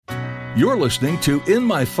You're listening to In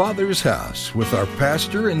My Father's House with our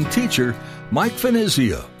pastor and teacher, Mike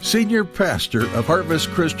Finizio, Senior Pastor of Harvest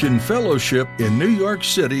Christian Fellowship in New York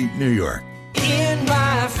City, New York. In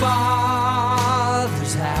my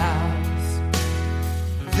Father's house,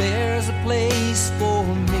 there's a place for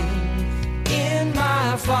me. In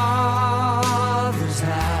my Father's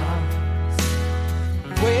house,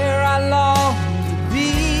 where I long to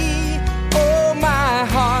be. Oh, my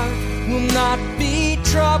heart will not be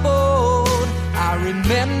troubled. I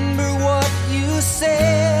remember what you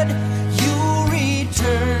said. You'll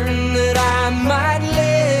return that I might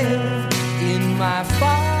live in my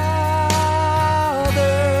Father's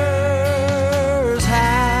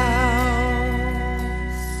house.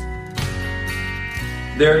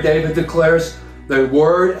 There David declares, "Thy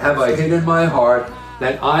word have I hid in my heart,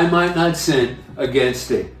 that I might not sin against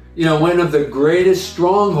thee." You know, one of the greatest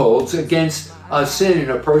strongholds against sin in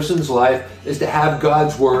a person's life is to have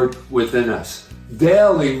God's word within us.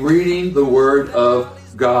 Daily reading the word of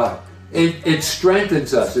God. It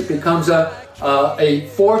strengthens us. It becomes a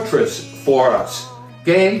fortress for us.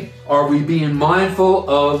 Gang, are we being mindful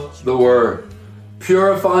of the word?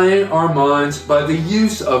 Purifying our minds by the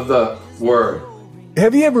use of the word.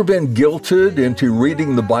 Have you ever been guilted into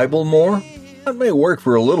reading the Bible more? That may work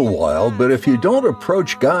for a little while, but if you don't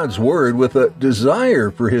approach God's Word with a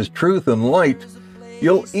desire for His truth and light,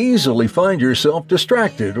 you'll easily find yourself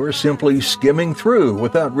distracted or simply skimming through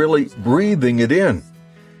without really breathing it in.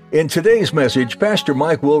 In today's message, Pastor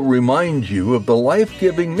Mike will remind you of the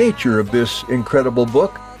life-giving nature of this incredible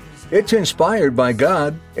book. It's inspired by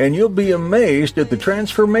God, and you'll be amazed at the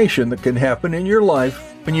transformation that can happen in your life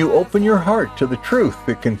when you open your heart to the truth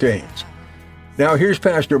it contains. Now here's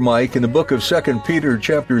Pastor Mike in the book of 2 Peter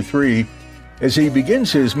chapter 3 as he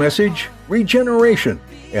begins his message, Regeneration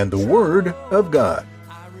and the Word of God.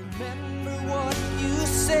 I remember what you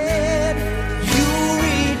said. You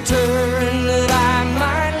return that I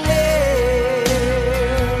might live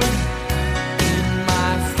in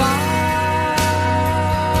my Father's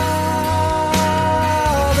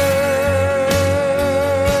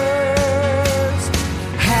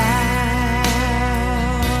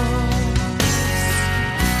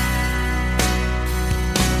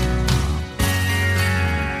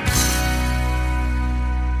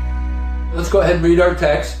Let's go ahead and read our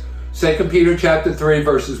text, 2 Peter chapter 3,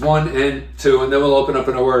 verses 1 and 2, and then we'll open up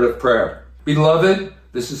in a word of prayer. Beloved,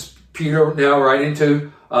 this is Peter now writing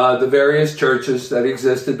to the various churches that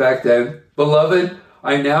existed back then. Beloved,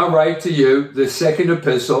 I now write to you the second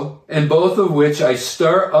epistle, in both of which I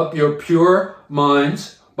stir up your pure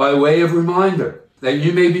minds by way of reminder, that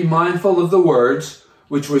you may be mindful of the words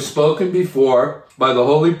which were spoken before by the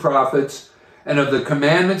holy prophets, and of the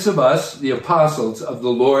commandments of us, the apostles of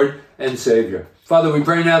the Lord and Savior. Father, we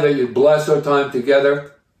pray now that you'd bless our time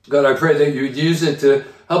together. God, I pray that you'd use it to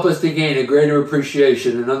help us to gain a greater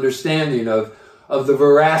appreciation and understanding of the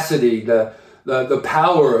veracity, the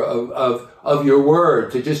power of your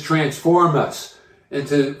word to just transform us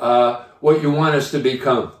into what you want us to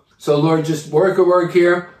become. So, Lord, just work a work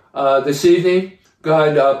here this evening.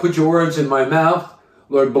 God, put your words in my mouth.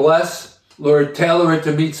 Lord, bless. Lord, tailor it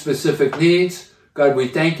to meet specific needs. God, we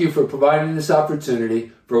thank you for providing this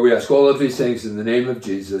opportunity, for we ask all of these things in the name of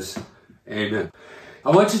Jesus. Amen. I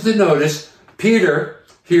want you to notice Peter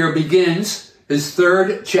here begins his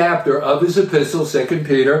third chapter of his epistle, 2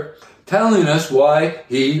 Peter, telling us why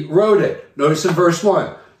he wrote it. Notice in verse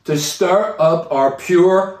 1, to stir up our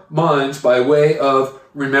pure minds by way of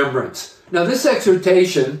remembrance. Now, this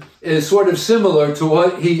exhortation is sort of similar to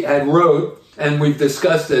what he had wrote, and we've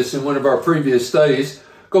discussed this in one of our previous studies.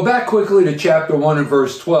 Go back quickly to chapter 1 and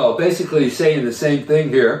verse 12. Basically, he's saying the same thing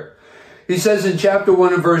here. He says in chapter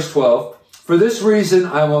 1 and verse 12, for this reason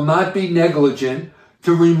I will not be negligent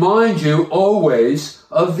to remind you always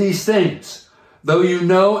of these things, though you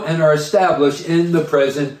know and are established in the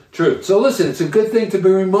present truth. So listen, it's a good thing to be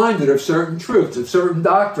reminded of certain truths, of certain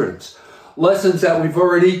doctrines, lessons that we've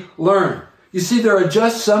already learned. You see, there are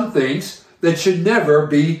just some things that should never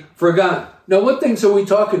be forgotten. Now, what things are we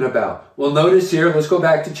talking about? Well, notice here, let's go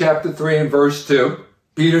back to chapter 3 and verse 2.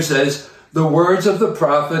 Peter says, the words of the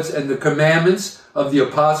prophets and the commandments of the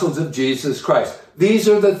apostles of Jesus Christ. These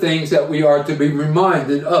are the things that we are to be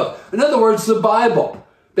reminded of. In other words, the Bible.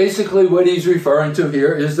 Basically, what he's referring to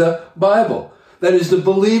here is the Bible. That is the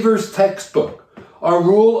believer's textbook, our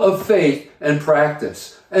rule of faith and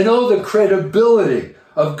practice. And the credibility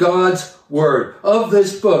of God's word, of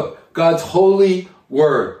this book, God's holy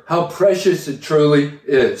word, how precious it truly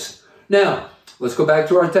is. Now, let's go back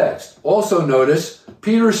to our text. Also notice,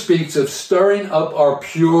 Peter speaks of stirring up our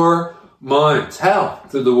pure minds. How?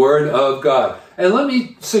 Through the word of God. And let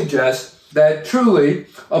me suggest that truly,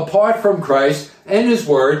 apart from Christ and his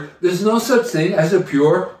word, there's no such thing as a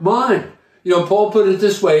pure mind. You know, Paul put it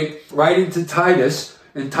this way, writing to Titus,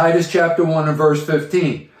 in Titus chapter 1 and verse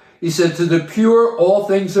 15. He said, to the pure, all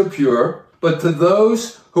things are pure, but to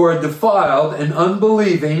those who are defiled and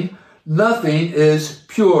unbelieving, nothing is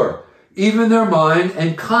pure. Even their mind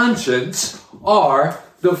and conscience are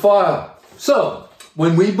defiled. So,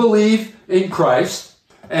 when we believe in Christ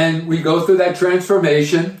and we go through that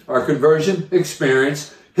transformation, our conversion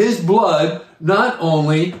experience, his blood not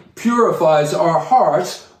only purifies our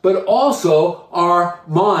hearts, but also our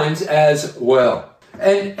minds as well.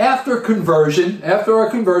 And after conversion, after our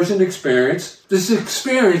conversion experience, this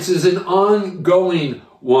experience is an ongoing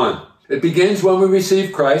one. It begins when we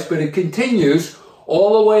receive Christ, but it continues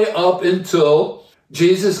all the way up until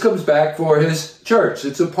Jesus comes back for his church.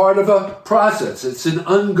 It's a part of a process. It's an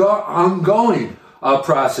ongoing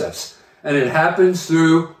process. And it happens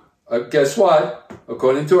through, guess what?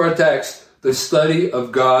 According to our text, the study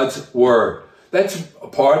of God's word. That's a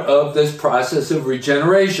part of this process of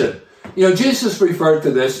regeneration. You know, Jesus referred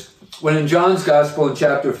to this when in John's Gospel in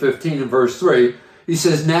chapter 15 and verse 3, he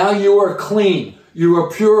says, now you are clean, you are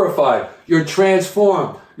purified, you're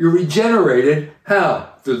transformed, you're regenerated.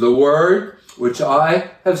 How? Through the word which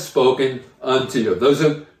I have spoken unto you. Those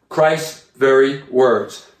are Christ's very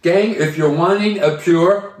words. Gang, if you're wanting a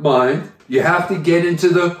pure mind, you have to get into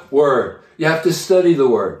the word. You have to study the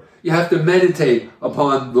word. You have to meditate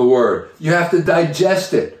upon the word. You have to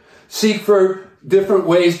digest it. Seek for different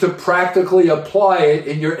ways to practically apply it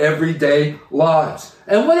in your everyday lives.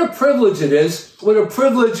 And what a privilege it is, what a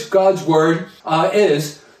privilege God's word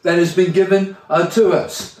is that has been given to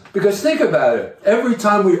us. Because think about it. Every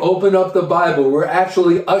time we open up the Bible, we're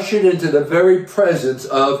actually ushered into the very presence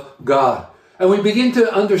of God. And we begin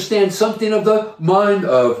to understand something of the mind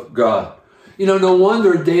of God. You know, no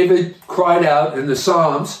wonder David cried out in the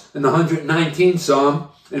Psalms, in the 119th Psalm,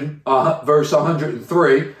 in verse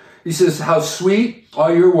 103, he says, how sweet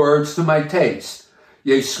are your words to my taste,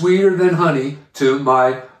 yea, sweeter than honey to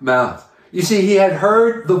my mouth. You see, he had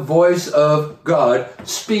heard the voice of God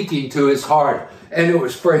speaking to his heart. And it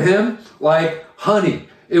was for him like honey.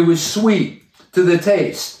 It was sweet to the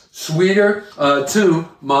taste, sweeter to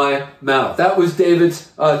my mouth. That was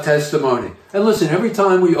David's testimony. And listen, every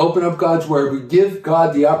time we open up God's word, we give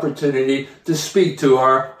God the opportunity to speak to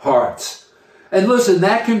our hearts. And listen,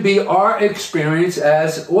 that can be our experience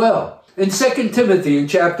as well. In 2 Timothy in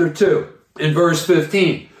chapter 2, in verse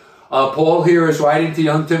 15, Paul here is writing to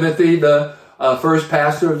young Timothy, the first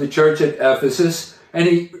pastor of the church at Ephesus, and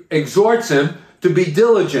he exhorts him to be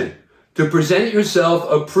diligent, to present yourself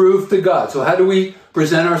approved to God. So how do we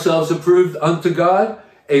present ourselves approved unto God?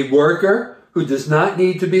 A worker who does not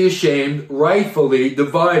need to be ashamed, rightfully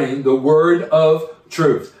dividing the word of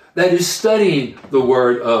truth. That is studying the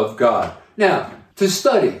word of God. Now, to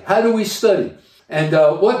study, how do we study? And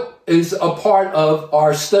what is a part of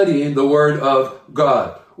our studying the word of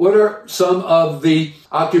God? What are some of the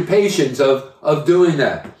occupations of doing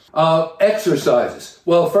that? Exercises.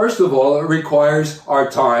 Well, first of all, it requires our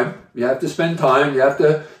time. You have to spend time. You have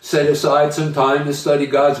to set aside some time to study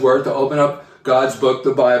God's word, to open up God's book,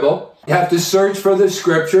 the Bible. You have to search for the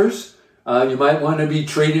scriptures. You might want to be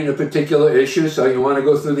treating a particular issue, so you want to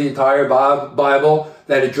go through the entire Bible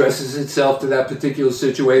that addresses itself to that particular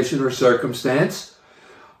situation or circumstance.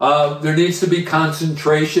 There needs to be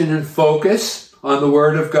concentration and focus on the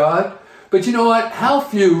Word of God. But you know what? How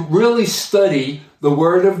few really study the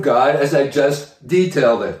Word of God as I just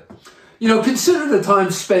detailed it. You know, consider the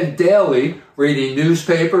time spent daily reading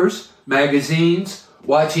newspapers, magazines,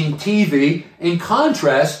 watching TV, in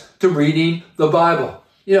contrast to reading the Bible.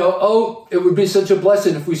 You know, it would be such a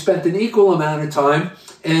blessing if we spent an equal amount of time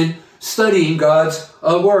in studying God's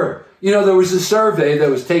word. You know, there was a survey that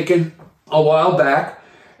was taken a while back,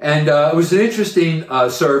 and it was an interesting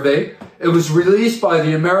survey. It was released by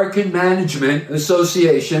the American Management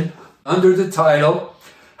Association under the title,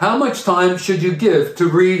 How Much Time Should You Give to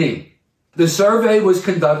Reading? The survey was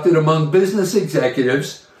conducted among business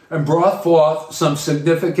executives and brought forth some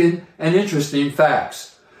significant and interesting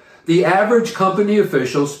facts. The average company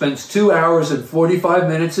official spends 2 hours and 45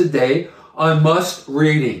 minutes a day on must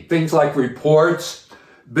reading, things like reports,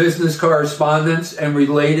 business correspondence, and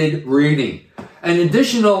related reading. An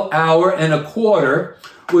additional hour and a quarter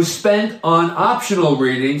was spent on optional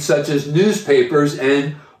reading, such as newspapers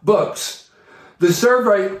and books. The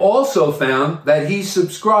survey also found that he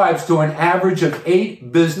subscribes to an average of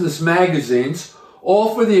 8 business magazines,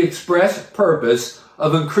 all for the express purpose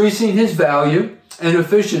of increasing his value and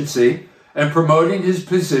efficiency and promoting his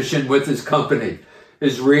position with his company.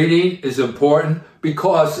 His reading is important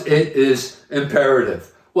because it is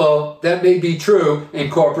imperative. Well, that may be true in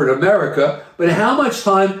corporate America, but how much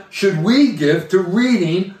time should we give to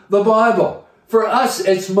reading the Bible? For us,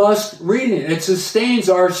 it's must reading. It sustains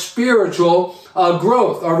our spiritual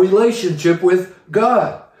growth, our relationship with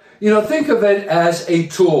God. Think of it as a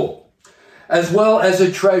tool, as well as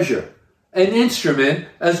a treasure, an instrument,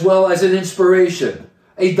 as well as an inspiration,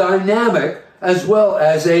 a dynamic, as well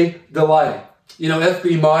as a delight.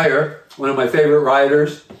 F.B. Meyer, one of my favorite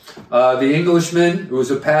writers, the Englishman who was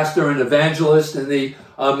a pastor and evangelist in the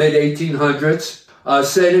mid-1800s,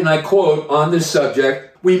 said, and I quote on this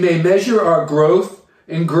subject, "We may measure our growth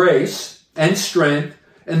in grace and strength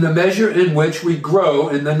in the measure in which we grow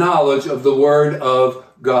in the knowledge of the Word of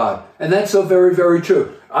God." And that's so very, very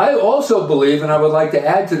true. I also believe, and I would like to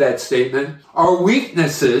add to that statement, our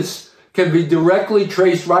weaknesses can be directly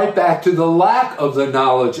traced right back to the lack of the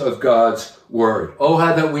knowledge of God's Word. Oh,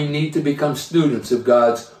 how that we need to become students of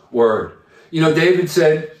God's Word. David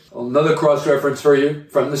said, another cross-reference for you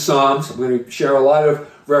from the Psalms. I'm going to share a lot of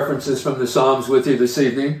references from the Psalms with you this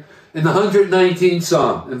evening. In the 119th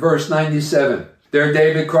Psalm, in verse 97, there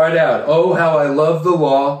David cried out, "Oh, how I love the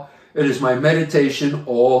law. It is my meditation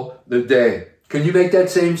all the day." Can you make that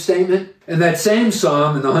same statement? In that same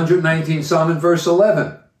Psalm, in the 119th Psalm, in verse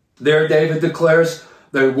 11, there David declares,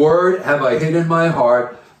 "Thy word have I hid in my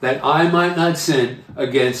heart, that I might not sin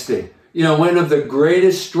against thee." One of the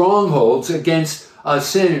greatest strongholds against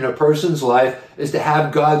sin in a person's life is to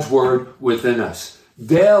have God's word within us.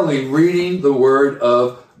 Daily reading the word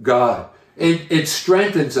of God. It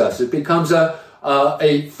strengthens us. It becomes a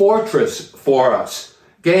fortress for us.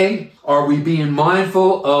 Gang, are we being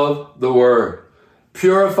mindful of the word?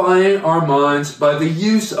 Purifying our minds by the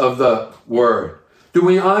use of the word. Do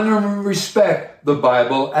we honor and respect the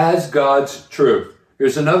Bible as God's truth?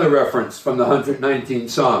 Here's another reference from the 119th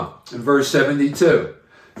Psalm. In verse 72,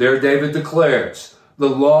 there David declares, "The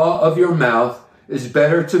law of your mouth is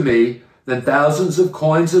better to me than thousands of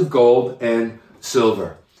coins of gold and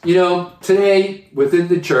silver." Today within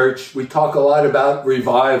the church, we talk a lot about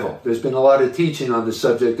revival. There's been a lot of teaching on the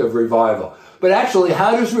subject of revival. But actually,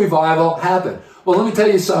 how does revival happen? Well, let me tell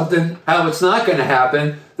you something, how it's not going to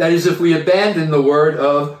happen. That is if we abandon the word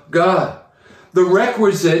of God. The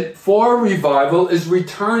requisite for revival is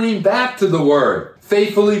returning back to the word,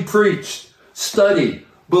 faithfully preached, studied,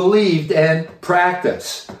 believed, and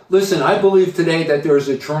practiced. Listen, I believe today that there is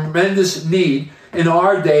a tremendous need in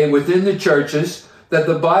our day within the churches that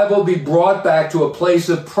the Bible be brought back to a place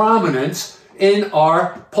of prominence in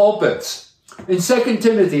our pulpits. In 2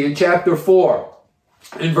 Timothy, in chapter 4,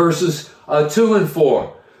 in verses 2 and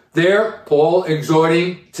 4, there Paul,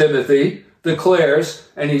 exhorting Timothy, declares,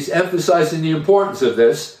 and he's emphasizing the importance of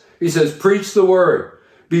this, he says, "Preach the word,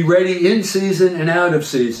 be ready in season and out of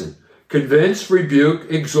season. Convince, rebuke,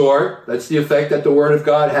 exhort," that's the effect that the word of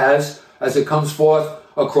God has as it comes forth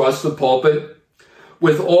across the pulpit,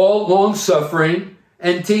 "with all long suffering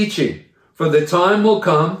and teaching. For the time will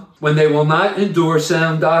come when they will not endure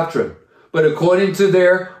sound doctrine, but according to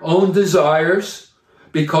their own desires,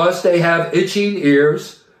 because they have itching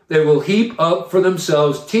ears, they will heap up for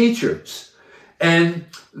themselves teachers, and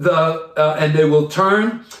they will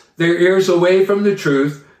turn their ears away from the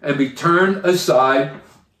truth and be turned aside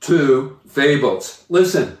to fables."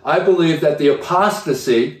 Listen, I believe that the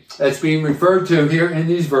apostasy that's being referred to here in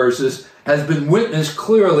these verses has been witnessed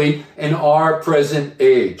clearly in our present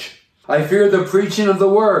age. I fear the preaching of the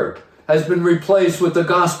word has been replaced with the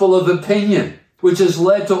gospel of opinion, which has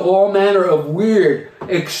led to all manner of weird,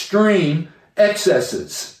 extreme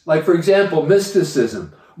excesses. Like, for example,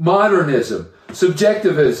 mysticism, modernism,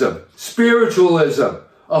 subjectivism, spiritualism,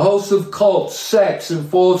 a host of cults, sects, and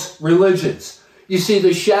false religions. You see,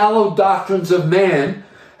 the shallow doctrines of man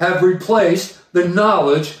have replaced the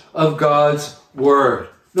knowledge of God's word.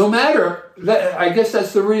 No matter, I guess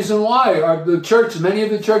that's the reason why many of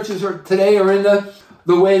the churches today are in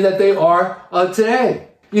the way that they are today.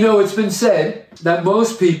 It's been said that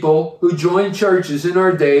most people who join churches in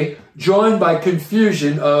our day join by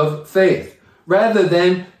confusion of faith rather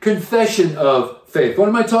than confession of faith. What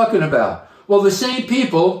am I talking about? Well, the same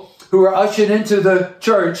people who are ushered into the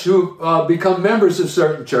church, who become members of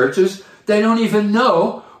certain churches, they don't even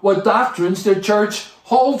know what doctrines their church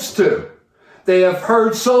holds to. They have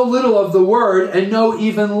heard so little of the word and know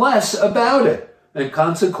even less about it. And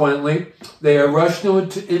consequently, they are rushed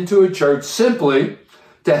into a church simply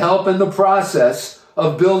to help in the process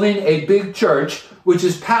of building a big church, which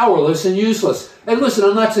is powerless and useless. And listen,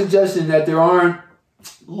 I'm not suggesting that there aren't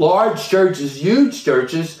large churches, huge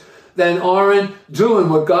churches, that aren't doing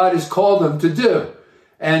what God has called them to do.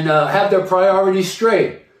 and have their priorities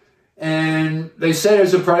straight. And they set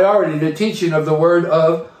as a priority the teaching of the Word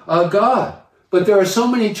of God. But there are so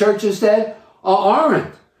many churches that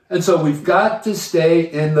aren't. And so we've got to stay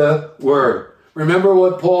in the Word. Remember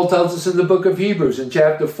what Paul tells us in the book of Hebrews in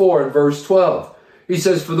chapter 4 and verse 12. He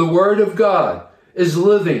says, for the Word of God is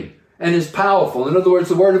living and is powerful. In other words,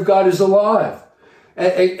 the Word of God is alive.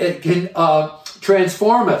 It can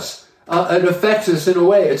transform us. It affects us in a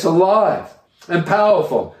way. It's alive and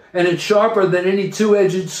powerful. And it's sharper than any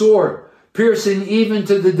two-edged sword, piercing even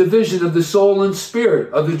to the division of the soul and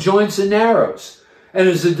spirit, of the joints and marrows, and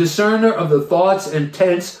is a discerner of the thoughts and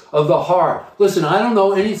intents of the heart. Listen, I don't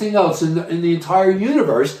know anything else in the entire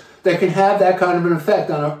universe that can have that kind of an effect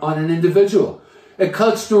on an individual. It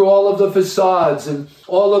cuts through all of the facades and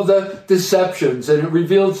all of the deceptions, and it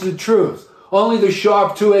reveals the truth. Only the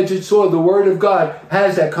sharp two-edged sword, the Word of God,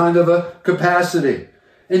 has that kind of a capacity.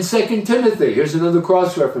 In 2 Timothy, here's another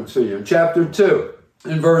cross-reference for you, in chapter 2,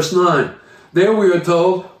 in verse 9. There we are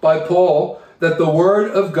told by Paul that the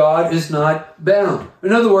Word of God is not bound.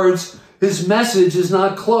 In other words, his message is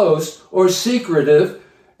not closed or secretive.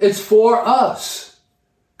 It's for us.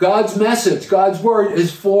 God's message, God's Word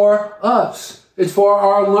is for us. It's for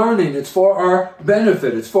our learning. It's for our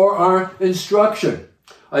benefit. It's for our instruction.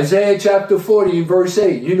 Isaiah chapter 40, verse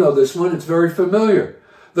 8. You know this one. It's very familiar.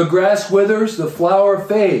 The grass withers, the flower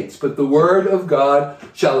fades, but the Word of God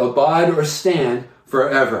shall abide or stand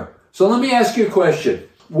forever. So let me ask you a question.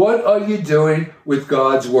 What are you doing with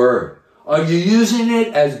God's Word? Are you using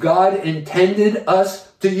it as God intended us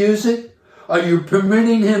to use it? Are you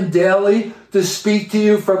permitting Him daily to speak to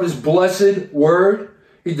you from His blessed Word?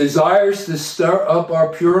 He desires to stir up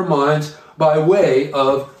our pure minds by way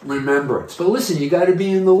of remembrance. But listen, you got to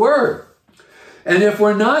be in the Word. And if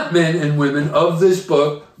we're not men and women of this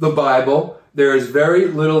book, the Bible, there is very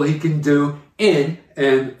little He can do in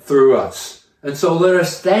and through us. And so let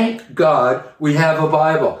us thank God we have a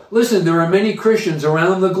Bible. Listen, there are many Christians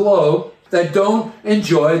around the globe that don't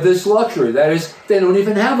enjoy this luxury. That is, they don't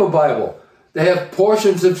even have a Bible. They have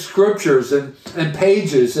portions of scriptures and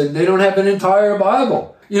pages, and they don't have an entire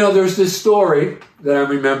Bible. You know, there's this story that I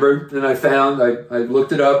remembered and I found. I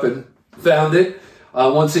looked it up and found it.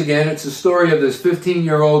 Once again, it's the story of this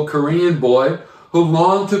 15-year-old Korean boy who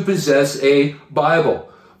longed to possess a Bible.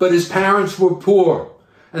 But his parents were poor,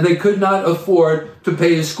 and they could not afford to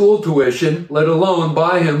pay his school tuition, let alone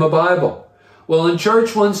buy him a Bible. Well, in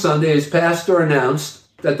church one Sunday, his pastor announced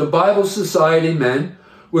that the Bible Society men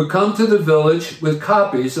would come to the village with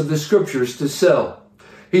copies of the scriptures to sell.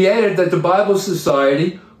 He added that the Bible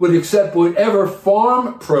Society would accept whatever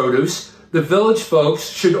farm produce the village folks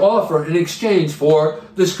should offer in exchange for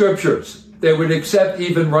the scriptures. They would accept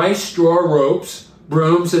even rice straw ropes,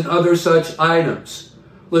 brooms, and other such items.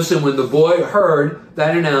 Listen, when the boy heard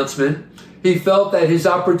that announcement, he felt that his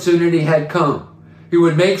opportunity had come. He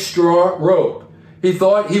would make straw rope. He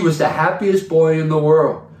thought he was the happiest boy in the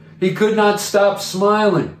world. He could not stop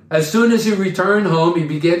smiling. As soon as he returned home, he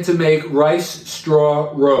began to make rice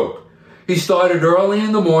straw rope. He started early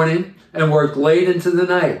in the morning and worked late into the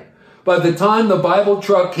night. By the time the Bible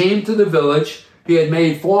truck came to the village, he had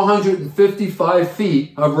made 455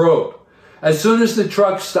 feet of rope. As soon as the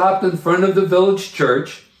truck stopped in front of the village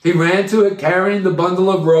church, he ran to it carrying the bundle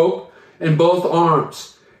of rope in both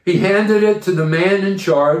arms. He handed it to the man in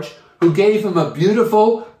charge, who gave him a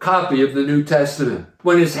beautiful copy of the New Testament.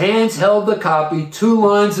 When his hands held the copy, 2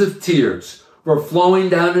 lines of tears were flowing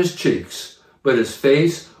down his cheeks, but his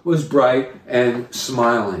face was bright and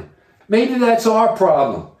smiling. Maybe that's our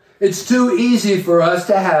problem. It's too easy for us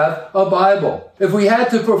to have a Bible. If we had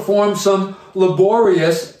to perform some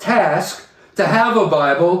laborious task to have a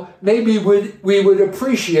Bible, maybe we would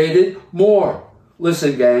appreciate it more.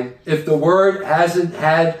 Listen, gang, if the Word hasn't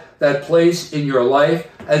had that place in your life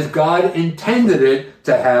as God intended it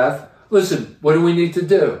to have, listen, what do we need to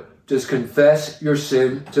do? Just confess your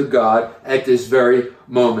sin to God at this very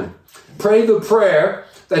moment. Pray the prayer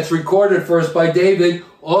that's recorded for us by David,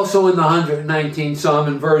 also in the 119th Psalm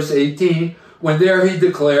in verse 18, when there he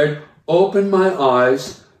declared, "Open my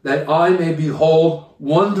eyes that I may behold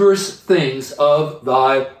wondrous things of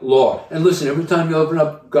thy law." And listen, every time you open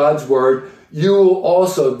up God's Word, you will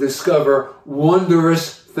also discover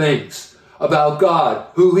wondrous things about God,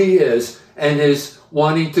 who He is, and His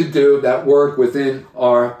wanting to do that work within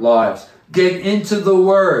our lives. Get into the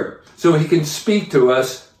Word so He can speak to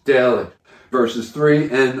us daily. Verses 3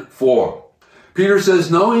 and 4. Peter says,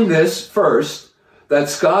 knowing this first, that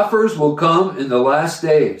scoffers will come in the last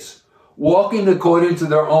days, walking according to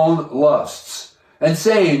their own lusts, and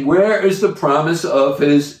saying, where is the promise of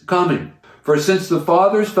His coming? For since the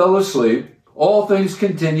fathers fell asleep, all things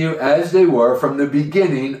continue as they were from the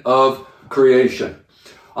beginning of creation.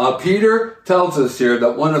 Peter tells us here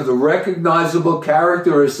that one of the recognizable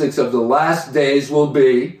characteristics of the last days will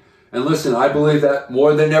be, and listen, I believe that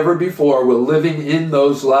more than ever before, we're living in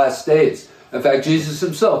those last days. In fact, Jesus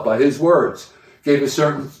himself, by his words, gave us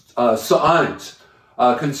certain signs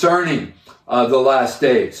concerning the last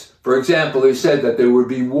days. For example, he said that there would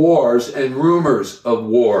be wars and rumors of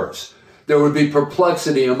wars. There would be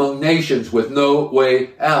perplexity among nations with no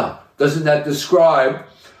way out. Doesn't that describe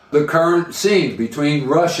the current scene between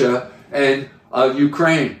Russia and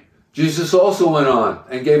Ukraine? Jesus also went on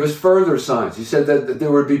and gave us further signs. He said that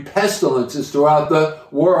there would be pestilences throughout the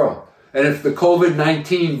world. And if the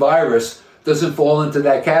COVID-19 virus doesn't fall into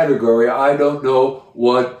that category, I don't know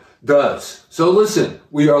what does. So listen,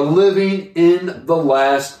 we are living in the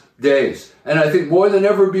last days. And I think more than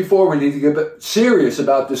ever before, we need to get serious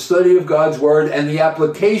about the study of God's Word and the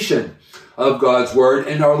application of God's Word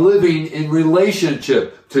and our living in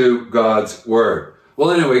relationship to God's Word.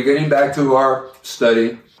 Well, anyway, getting back to our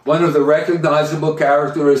study, one of the recognizable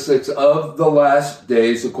characteristics of the last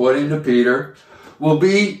days, according to Peter, will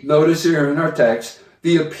be, notice here in our text,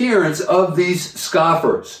 the appearance of these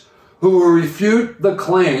scoffers who will refute the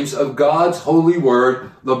claims of God's holy word,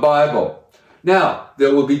 the Bible. Now,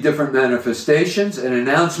 there will be different manifestations and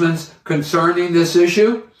announcements concerning this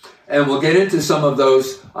issue, and we'll get into some of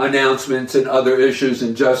those announcements and other issues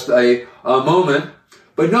in just a moment.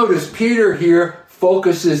 But notice Peter here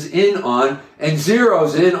focuses in on and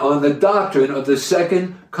zeroes in on the doctrine of the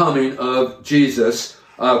second coming of Jesus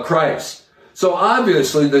Christ. So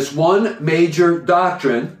obviously, this one major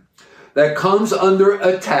doctrine that comes under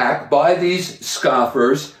attack by these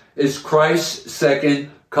scoffers is Christ's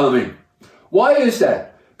second coming. Why is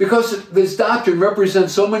that? Because this doctrine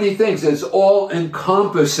represents so many things. It's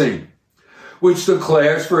all-encompassing, which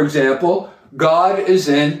declares, for example, God is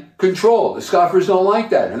in control. The scoffers don't like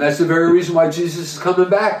that. And that's the very reason why Jesus is coming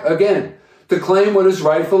back again, to claim what is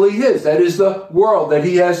rightfully his. That is the world that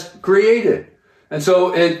he has created. And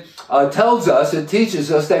so it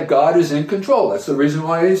teaches us that God is in control. That's the reason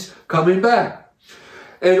why he's coming back.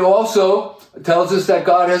 It also tells us that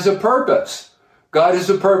God has a purpose. God has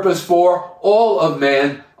a purpose for all of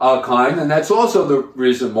mankind, and that's also the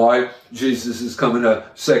reason why Jesus is coming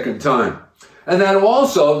a second time. And then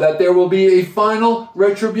also that there will be a final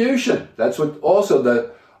retribution. That's what also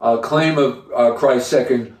the claim of Christ's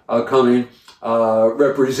second coming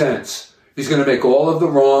represents. He's going to make all of the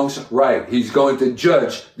wrongs right. He's going to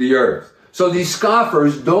judge the earth. So these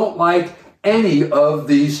scoffers don't like any of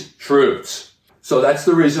these truths. So that's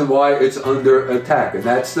the reason why it's under attack. And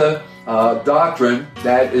that's the doctrine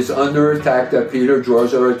that is under attack that Peter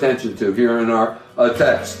draws our attention to here in our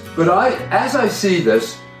text. But as I see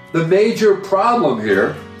this, the major problem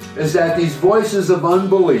here is that these voices of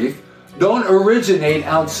unbelief don't originate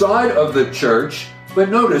outside of the church, but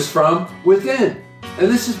notice from within. And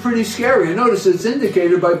this is pretty scary. And notice it's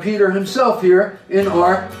indicated by Peter himself here in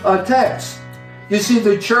our text. You see,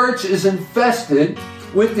 the church is infested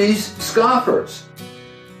with these scoffers.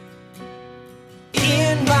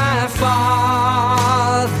 In my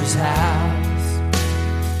Father's house,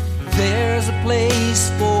 there's a place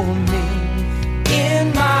for me.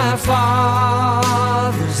 In my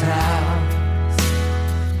Father's house,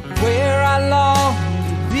 where I long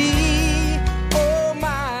to be. Oh,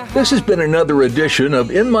 my. This has been another edition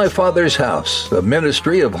of In My Father's House, a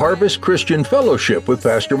ministry of Harvest Christian Fellowship with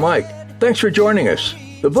Pastor Mike. Thanks for joining us.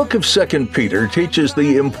 The book of 2 Peter teaches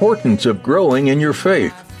the importance of growing in your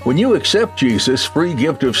faith. When you accept Jesus' free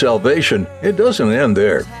gift of salvation, it doesn't end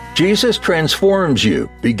there. Jesus transforms you,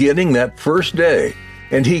 beginning that first day,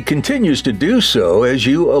 and he continues to do so as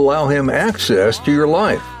you allow him access to your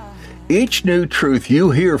life. Each new truth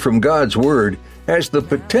you hear from God's Word has the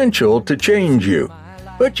potential to change you,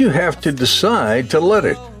 but you have to decide to let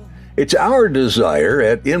it. It's our desire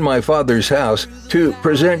at In My Father's House to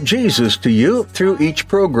present Jesus to you through each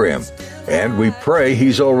program, and we pray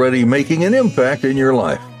he's already making an impact in your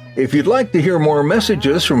life. If you'd like to hear more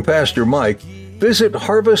messages from Pastor Mike, visit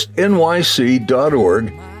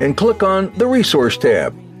harvestnyc.org and click on the Resource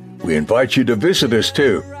tab. We invite you to visit us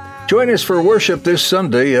too. Join us for worship this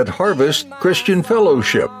Sunday at Harvest Christian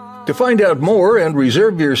Fellowship. To find out more and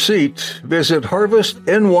reserve your seat, visit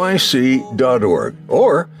harvestnyc.org,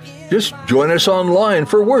 or just join us online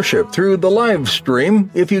for worship through the live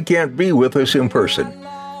stream if you can't be with us in person.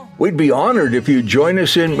 We'd be honored if you join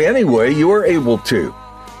us in any way you are able to.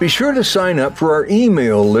 Be sure to sign up for our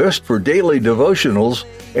email list for daily devotionals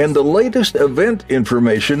and the latest event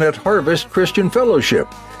information at Harvest Christian Fellowship.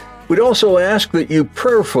 We'd also ask that you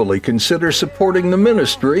prayerfully consider supporting the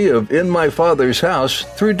ministry of In My Father's House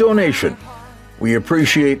through donation. We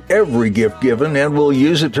appreciate every gift given and will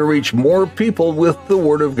use it to reach more people with the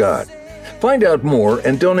Word of God. Find out more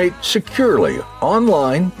and donate securely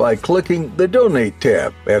online by clicking the Donate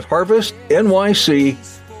tab at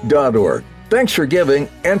harvestnyc.org. Thanks for giving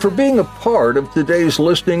and for being a part of today's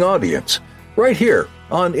listening audience, right here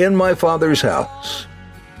on In My Father's House.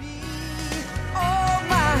 Oh,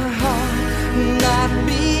 my heart, not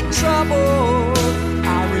be troubled.